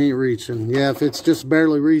wouldn't trust Ain't reaching. Yeah, if it's just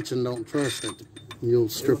barely reaching, don't trust it. You'll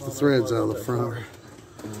strip the threads out of the front.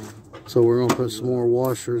 So we're gonna put some more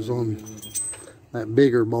washers on that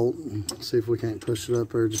bigger bolt and see if we can't push it up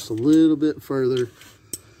there just a little bit further.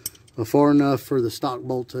 Far enough for the stock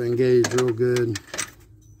bolt to engage real good.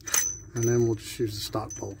 And then we'll just use the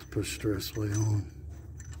stock bolt to push the rest of the way on.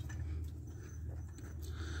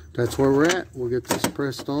 That's where we're at. We'll get this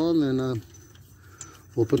pressed on and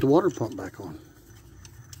we'll put the water pump back on.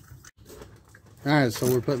 Alright,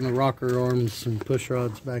 so we're putting the rocker arms and push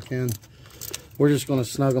rods back in. We're just going to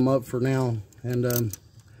snug them up for now. And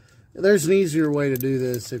there's an easier way to do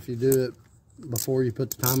this if you do it before you put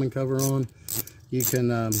the timing cover on. You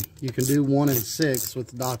can do 1 and 6 with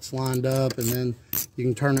the dots lined up, and then you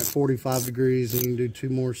can turn it 45 degrees and you can do 2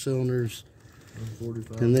 more cylinders.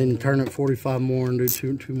 45 and then turn it 45 more and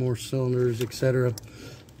do two more cylinders, etc.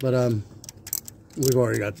 But we've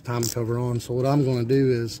already got the timing cover on. So what I'm going to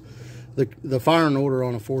do is the firing order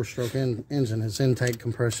on a 4-stroke engine is intake,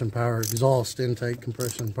 compression, power, exhaust, intake,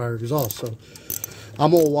 compression, power, exhaust. So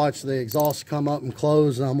I'm going to watch the exhaust come up and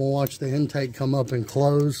close, and I'm going to watch the intake come up and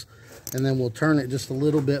close, and then we'll turn it just a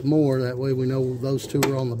little bit more. That way we know those two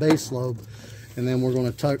are on the base lobe, and then we're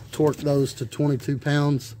going to torque those to 22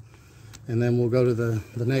 pounds, and then we'll go to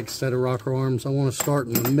the next set of rocker arms. I want to start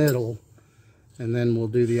in the middle, and then we'll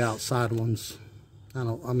do the outside ones.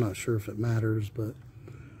 I'm not sure if it matters, but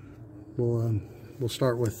we'll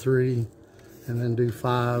start with 3, and then do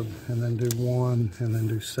 5, and then do 1, and then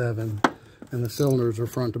do 7. And the cylinders are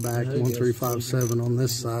front to back, 1, 3, 5, 7 on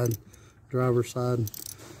this side, driver's side.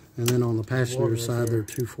 And then on the passenger side, they're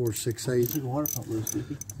 2, 4, 6, 8.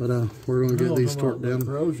 But we're going to get these torqued down.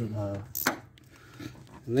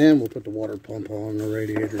 And then we'll put the water pump on, the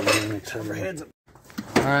radiator, and etc.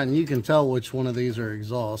 All right, and you can tell which one of these are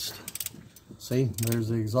exhaust. See, there's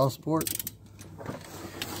the exhaust port.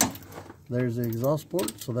 There's the exhaust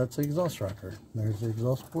port, so that's the exhaust rocker. There's the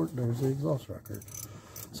exhaust port, there's the exhaust rocker.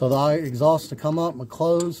 So the exhaust to come up and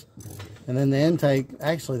close, and then the intake,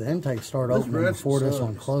 actually the intake start opening before this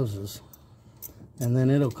one closes. And then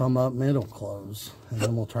it'll come up and it'll close. And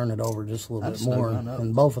then we'll turn it over just a little bit more.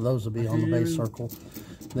 And both of those will be on the base circle.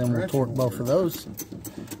 Then we'll torque both of those.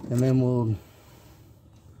 And then we'll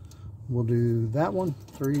do that one,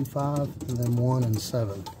 3, 5, and then 1 and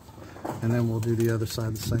 7. And then we'll do the other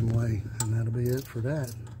side the same way. And that'll be it for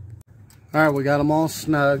that. All right, we got them all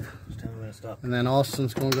snug. And then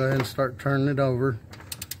Austin's going to go ahead and start turning it over.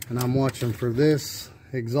 And I'm watching for this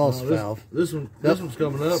exhaust valve. This one's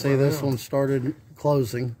coming up. See, this one started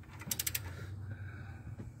closing.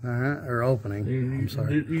 All right, or opening. I'm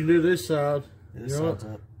sorry. You do this side. This side's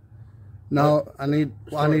up. No, I need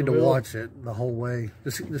to watch it the whole way.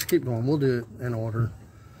 Just keep going. We'll do it in order.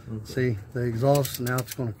 See, the exhaust, now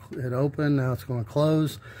it's going to hit open. Now it's going to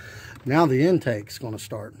close. Now the intake's going to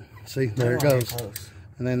start. See, there it goes.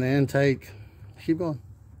 And then the intake, keep going.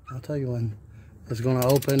 I'll tell you when. It's going to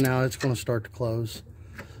open. Now it's going to start to close.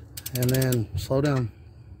 And then slow down.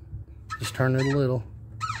 Just turn it a little.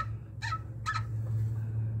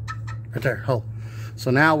 Right there. Hold.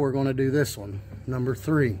 So now we're going to do this one, number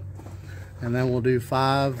 3. And then we'll do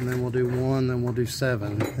 5, and then we'll do 1, then we'll do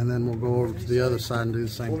 7. And then we'll go over to the other side and do the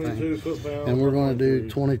same thing. And we're going to do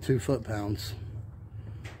 22 foot-pounds.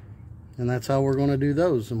 And that's how we're going to do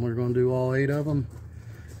those. And we're going to do all 8 of them.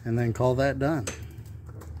 And then call that done.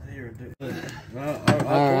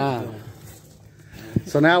 Alright.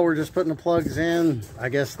 So now we're just putting the plugs in. I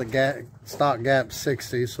guess the stock gap's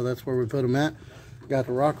 60, so that's where we put them at. Got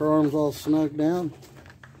the rocker arms all snugged down.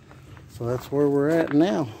 So that's where we're at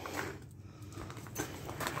now.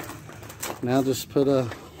 Now just put I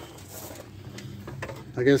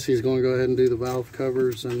guess he's going to go ahead and do the valve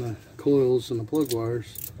covers and the coils and the plug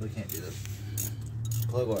wires. We can't do the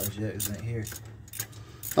plug wires yet, because it ain't here.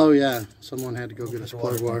 Oh yeah, someone had to go get his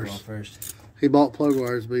plug wires. First. He bought plug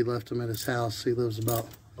wires, but he left them at his house. He lives about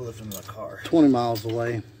I left them in my car. 20 miles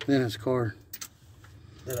away in his car.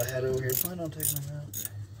 That I had over here. Plan on taking them out.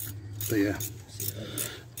 But yeah,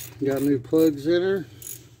 got new plugs in her.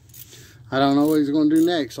 I don't know what he's going to do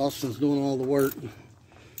next. Austin's doing all the work.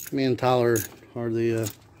 Me and Tyler are the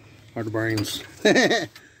brains.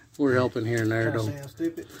 We're helping here and there. Sound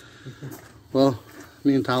stupid. Well,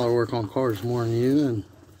 me and Tyler work on cars more than you, and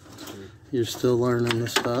you're still learning the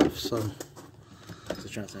stuff. So,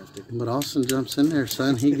 Trying to sound stupid. but Austin jumps in there,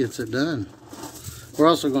 son. He gets it done. We're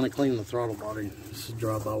also going to clean the throttle body. This is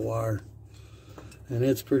drive-by-wire, and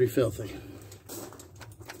it's pretty filthy.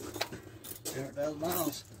 200,000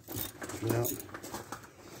 miles. Yeah.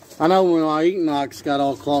 I know when my Equinox got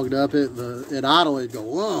all clogged up, at idle, it'd go,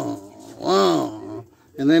 whoa, whoa.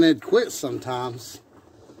 And then it quits sometimes.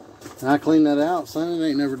 And I cleaned that out, son. It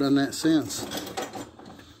ain't never done that since.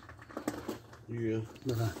 Yeah.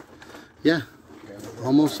 But, yeah,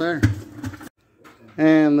 almost there.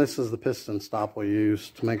 And this is the piston stop we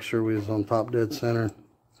used to make sure we was on top dead center.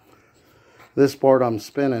 This part I'm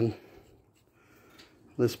spinning.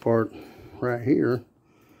 This part right here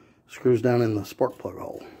screws down in the spark plug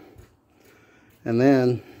hole. And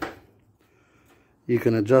then you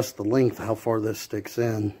can adjust the length, how far this sticks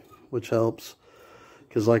in, which helps.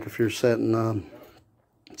 Because like if you're setting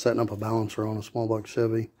up a balancer on a small block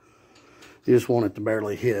Chevy, you just want it to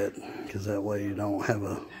barely hit, because that way you don't have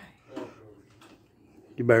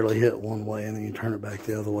you barely hit one way and then you turn it back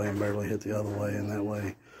the other way and barely hit the other way, and that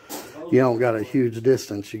way you don't got a huge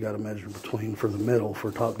distance you got to measure between for the middle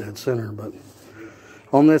for top dead center. But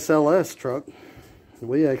on this LS truck,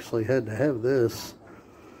 we actually had to have this.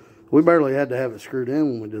 We barely had to have it screwed in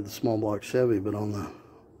when we did the small block Chevy, but on the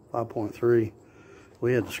 5.3,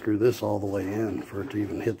 we had to screw this all the way in for it to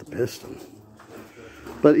even hit the piston.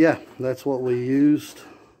 But yeah, that's what we used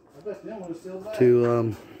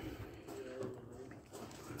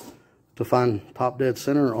to find top dead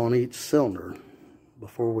center on each cylinder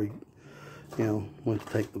before we, went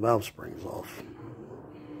to take the valve springs off.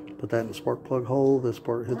 Put that in the spark plug hole. This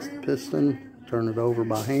part hits the piston. Turn it over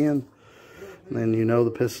by hand. And then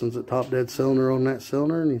the piston's at top dead cylinder on that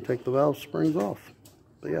cylinder, and you take the valve springs off.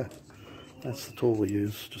 But yeah, that's the tool we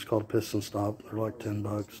use. Just called a piston stop. They're like 10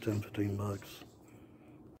 bucks, 10, 15 bucks.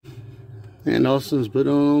 And Austin's put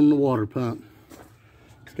on the water pump.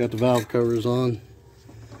 It's got the valve covers on.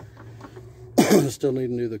 Still need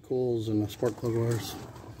to do the coils and the spark plug wires.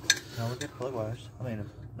 No, we got plug wires. I mean,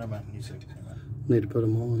 never mind. You said. Need to put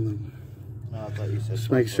them on. No, I thought you said. Just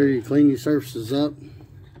make sure you clean your surfaces up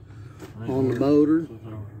on the motor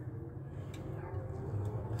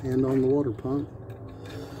and on the water pump.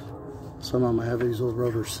 Some of them have these little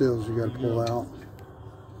rubber seals you got to pull out.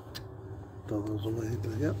 Throw those away.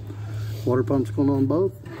 But yep, water pump's going on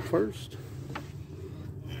both first.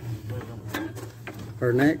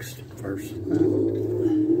 Or next, first.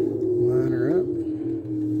 Line her up.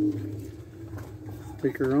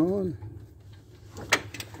 Stick her on.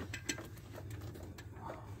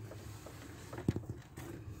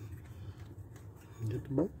 Get the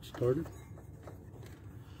bolt started.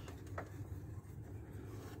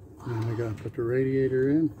 And I gotta put the radiator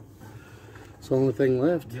in. It's the only thing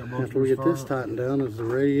left after we get this tightened down is the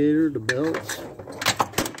radiator, the belts,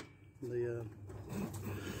 the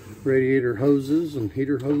radiator hoses and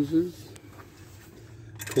heater hoses,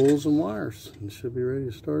 coils and wires. It should be ready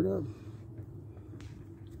to start up.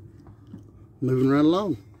 Moving right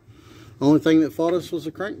along. Only thing that fought us was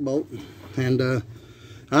a crank bolt, and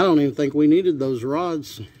I don't even think we needed those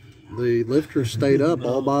rods. The lifters stayed up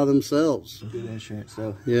all by themselves. Good insurance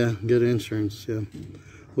though. Yeah, good insurance. Yeah,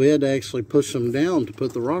 we had to actually push them down to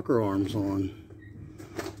put the rocker arms on.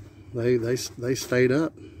 They stayed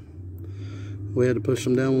up. We had to push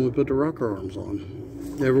them down when we put the rocker arms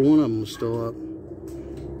on. Every one of them was still up.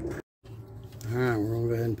 All right, we're gonna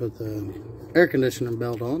go ahead and put the air conditioning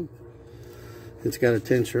belt on. It's got a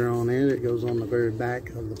tensioner on it. It goes on the very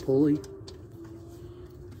back of the pulley.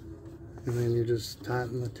 And then you just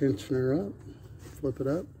tighten the tensioner up, flip it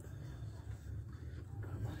up.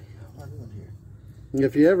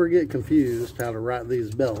 If you ever get confused how to write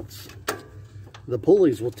these belts, the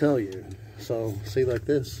pulleys will tell you. So see, like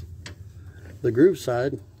this, the groove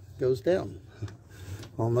side goes down.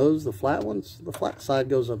 On those, the flat ones, the flat side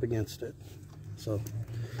goes up against it. So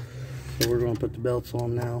we're going to put the belts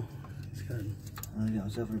on now. He's got, I got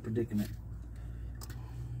myself in a predicament.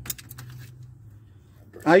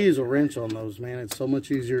 I use a wrench on those, man. It's so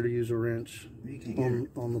much easier to use a wrench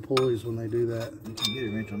on the pulleys when they do that. You can get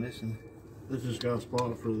a wrench on this one. This just got a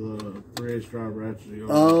spot for the 3/8 drive ratchet.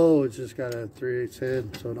 Oh, it's just got a 3/8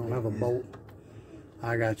 head, so it don't have a bolt.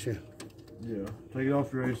 I got you. Yeah, take it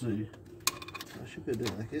off your AC. I should be able to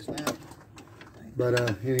do it like this now.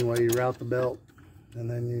 But anyway, you route the belt, and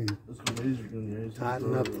then you Easier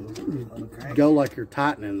tighten up. You go like you're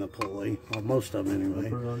tightening the pulley, well, most of them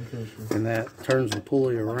anyway. And that turns the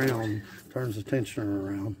pulley around, turns the tensioner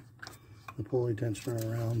around, the pulley tensioner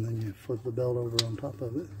around. Then you flip the belt over on top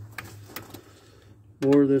of it.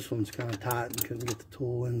 Or this one's kind of tight and couldn't get the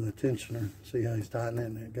tool into the tensioner. See how he's tightening it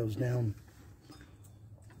and it goes down.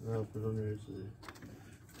 I'll put it on your AC.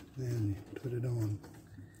 Then you put it on.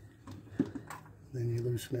 Then you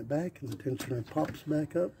loosen it back and the tensioner pops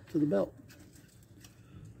back up to the belt.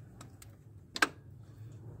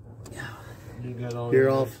 You're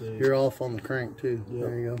off on the crank too. Yep.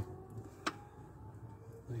 There you go.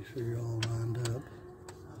 Make sure you're all lined up.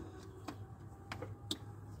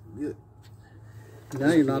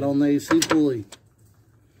 Now you're not on the AC pulley.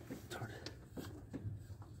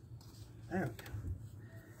 There we go.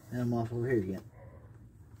 Now I'm off over here again.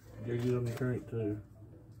 You gotta get on the crank too.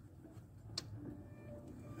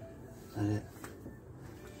 That's it.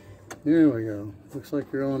 There we go. Looks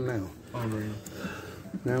like you're on now. On ring.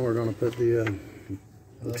 Now we're going to put the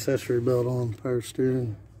accessory belt on, power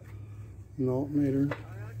steering, and the alternator,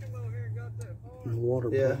 and the water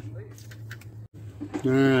pump.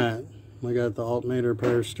 Alright, we got the alternator,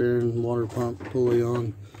 power steering, water pump pulley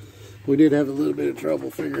on. We did have a little bit of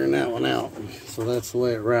trouble figuring that one out, so that's the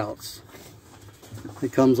way it routes.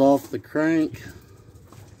 It comes off the crank,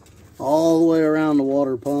 all the way around the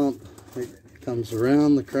water pump. It comes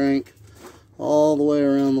around the crank, all the way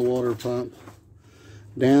around the water pump,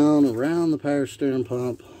 down around the power steering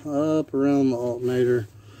pump, up around the alternator,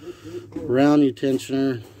 around your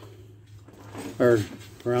tensioner, or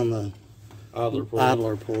around the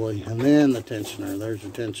idler pulley, and then the tensioner. There's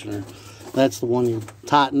your tensioner. That's the one you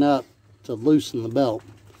tighten up to loosen the belt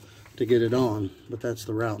to get it on, but that's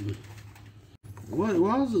the routing. What?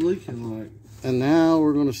 Why is it leaking like? And now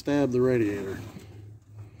we're going to stab the radiator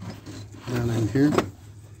down in here.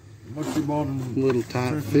 What's your bottom Little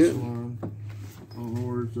tight fit. line? Oh,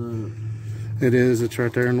 where's that? It is. It's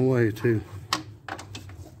right there in the way too.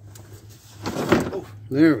 Oh,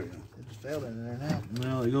 there we go. it just fell in there now.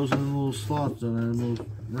 Now it goes in the little slots in there, little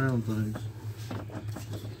round things.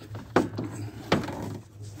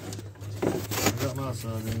 I got my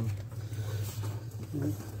side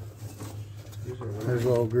in. There's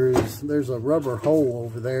little grooves. There's a rubber hole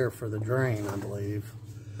over there for the drain, I believe.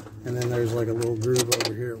 And then there's like a little groove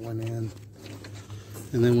over here it went in.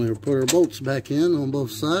 And then we put our bolts back in on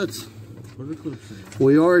both sides. Put the clips in.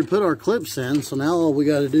 We already put our clips in, so now all we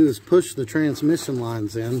got to do is push the transmission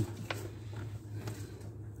lines in.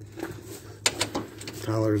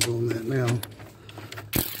 Tyler's on that now.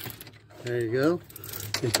 There you go.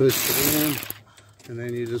 You push it in, and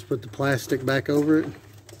then you just put the plastic back over it.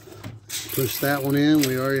 Push that one in.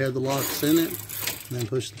 We already had the locks in it. And then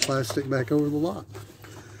push the plastic back over the lock.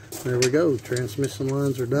 There we go. Transmission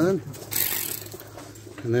lines are done.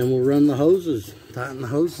 And then we'll run the hoses, tighten the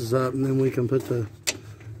hoses up, and then we can put the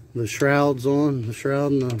shrouds on, the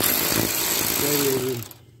shroud and the radiator.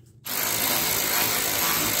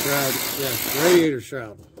 Shroud, yeah, radiator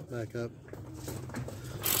shroud back up.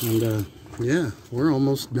 And yeah, we're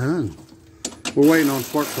almost done. We're waiting on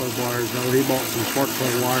spark plug wires though. He bought some spark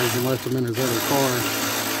plug wires and left them in his other car,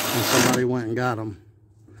 and somebody went and got them.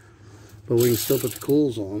 But we can still put the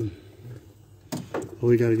cools on. But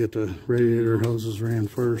we got to get the radiator hoses ran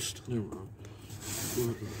first. And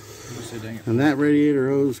that radiator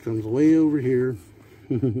hose comes way over here.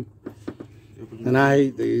 And I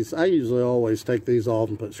hate these. I usually always take these off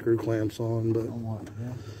and put screw clamps on, but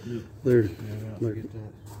they're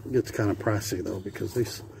gets kind of pricey though, because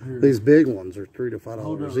these big ones are $3 to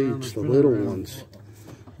 $5 each. The little ones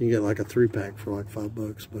you get like a 3-pack for like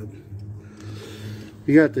 $5. But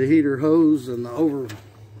you got the heater hose and the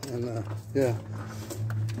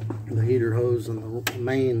the heater hose and the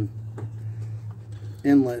main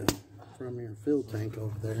inlet from your fuel tank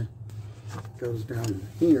over there goes down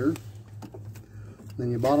here.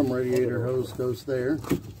 Then your bottom radiator hose goes there.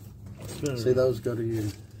 See, those go to your,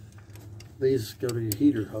 these go to your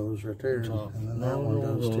heater hose right there, and then that one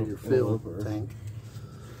goes to your fuel tank.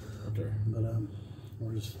 But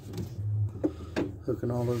we're just hooking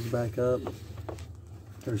all those back up.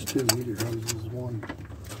 There's 2 heater hoses. One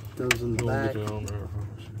goes in the back,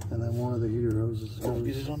 and then one of the heater hoses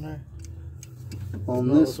goes on there. On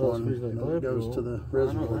this one, it goes to the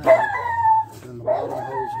reservoir tank, and the bottom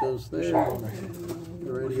hose goes there.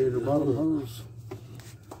 The radiator bottom hose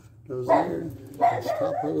goes there. This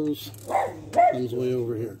top hose comes way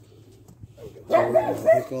over here. So we're going to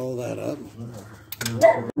hook all that up.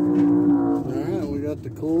 Alright, we got the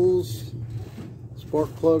cools,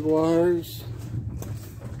 spark plug wires,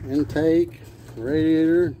 intake,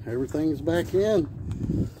 radiator, everything's back in.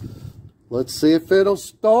 Let's see if it'll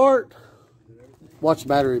start. Watch the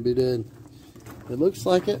battery be dead. It looks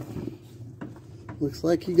like it. Looks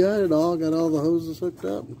like you got it all. Got all the hoses hooked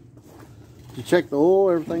up. Did you check the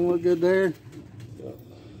oil? Everything look good there?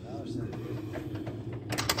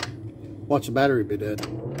 Watch the battery be dead.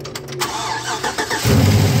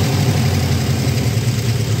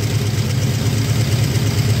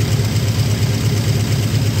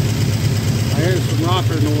 I hear some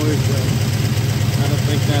rocker noise, but I don't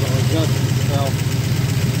think that'll adjust itself.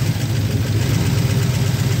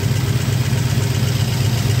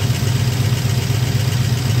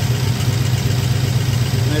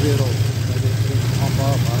 Maybe it'll pop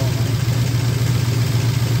up, I don't know.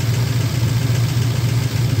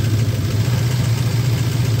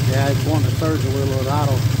 surge a little at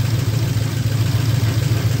idle.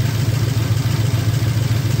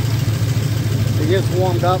 If it gets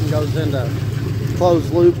warmed up and goes into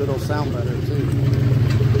closed loop, it'll sound better too.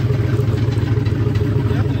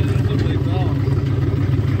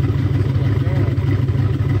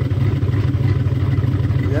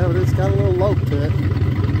 Yeah, but it's got a little lope to it.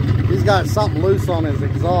 He's got something loose on his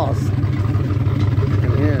exhaust.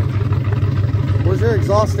 In here. Was your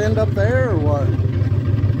exhaust end up there or what?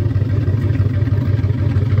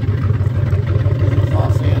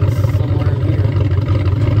 Exhaust ends somewhere in here.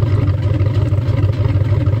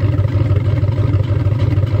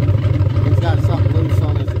 He's got something loose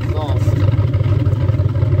on his exhaust.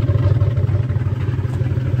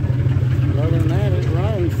 Other than that, it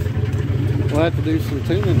runs. We'll have to do some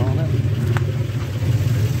tuning on it.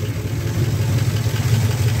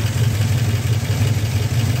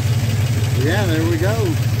 Yeah, there we go.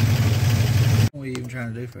 What are you even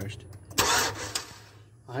trying to do first?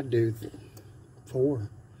 I'd do 4.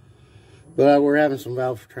 But we're having some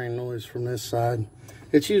valve train noise from this side.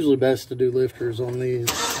 It's usually best to do lifters on these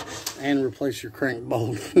and replace your crank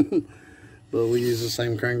bolt. But we use the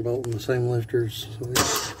same crank bolt and the same lifters. So we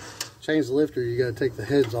change the lifter, you gotta take the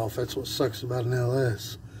heads off. That's what sucks about an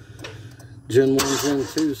LS. Gen 1, Gen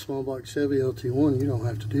 2, small block Chevy LT1, you don't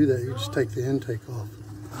have to do that. You just take the intake off.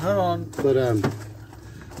 Hold on. But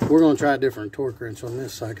we're going to try a different torque wrench on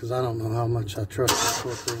this side because I don't know how much I trust the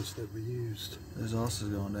torque wrench that we used. The exhaust is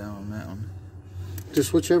going down on that one.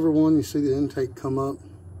 Just whichever one you see the intake come up,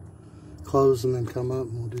 close and then come up,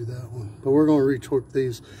 and we'll do that one. But we're going to retorque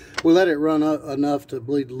these. We let it run up enough to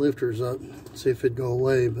bleed the lifters up, see if it'd go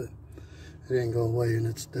away, but it didn't go away, and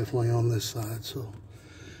it's definitely on this side. So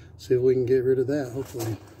see if we can get rid of that,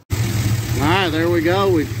 hopefully. All right, there we go.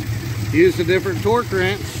 We used a different torque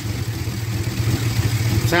wrench.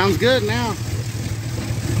 Sounds good now.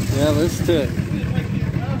 Yeah, let's do it.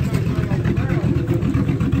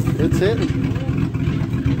 It's hitting.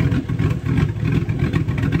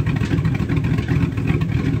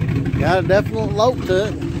 Got a definite lope to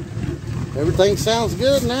it. Everything sounds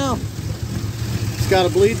good now. Just got to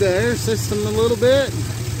bleed the air system a little bit.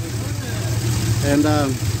 And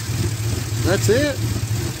that's it.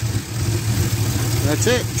 That's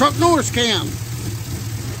it. Truck Norris cam.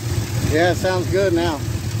 Yeah, it sounds good now.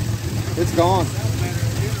 It's gone.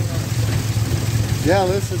 Yeah,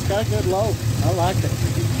 this has got a good low. I like it.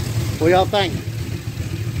 What y'all think?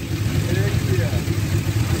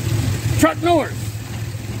 Truck Norris.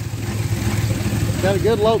 Got a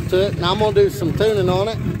good lope to it. Now I'm going to do some tuning on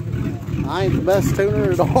it. I ain't the best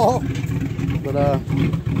tuner at all. But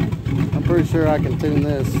I'm pretty sure I can tune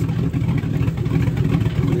this.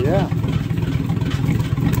 Yeah.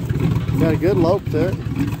 Got a good lope to it.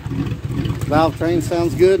 Valve train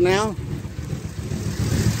sounds good now.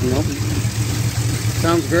 Nope.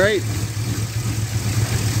 Sounds great.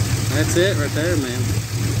 That's it right there, man.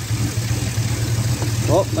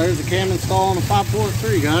 Oh, there's the cam install on a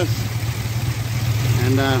 543, guys.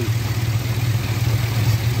 And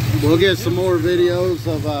we'll get some more videos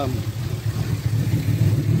of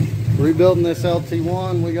rebuilding this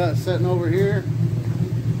LT1 we got sitting over here.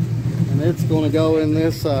 And it's going to go in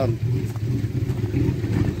this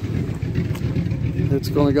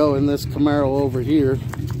Camaro over here.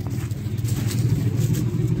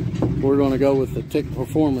 We're going to go with the Tick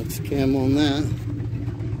Performance cam on that.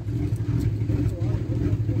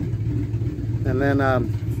 And then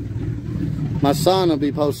my son will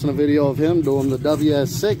be posting a video of him doing the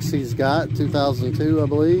WS6 he's got, 2002 I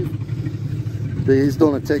believe. He's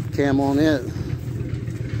doing a Tick cam on it.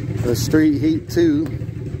 The Street Heat 2.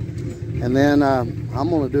 And then I'm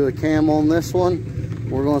going to do a cam on this one.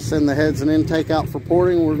 We're going to send the heads and intake out for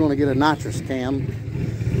porting. We're going to get a nitrous cam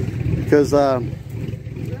because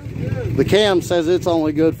the cam says it's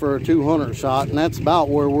only good for a 200 shot, and that's about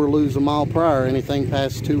where we're losing mile per hour, anything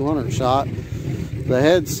past 200 shot. The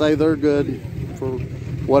heads say they're good for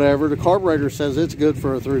whatever. The carburetor says it's good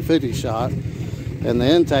for a 350 shot, and the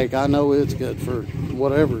intake, I know it's good for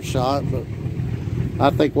whatever shot, but I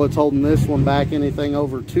think what's holding this one back anything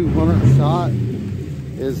over 200 shot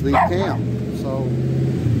is the cam. So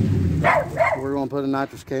we're going to put a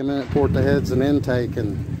nitrous cam in it, port the heads and intake,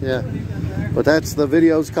 and yeah. But that's the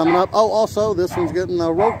videos coming up. Oh, also this one's getting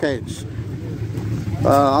a roll cage.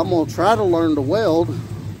 I'm going to try to learn to weld,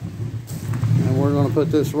 and we're going to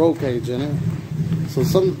put this roll cage in it. So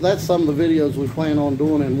that's some of the videos we plan on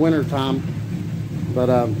doing in winter time. But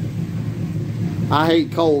I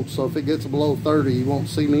hate cold, so if it gets below 30, you won't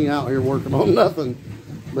see me out here working on nothing.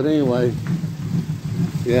 But anyway,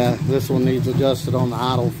 yeah, this one needs adjusted on the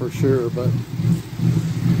idle for sure, but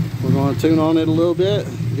we're going to tune on it a little bit.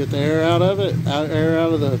 get the air out of it, air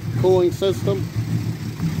out of the cooling system,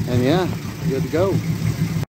 and yeah, good to go.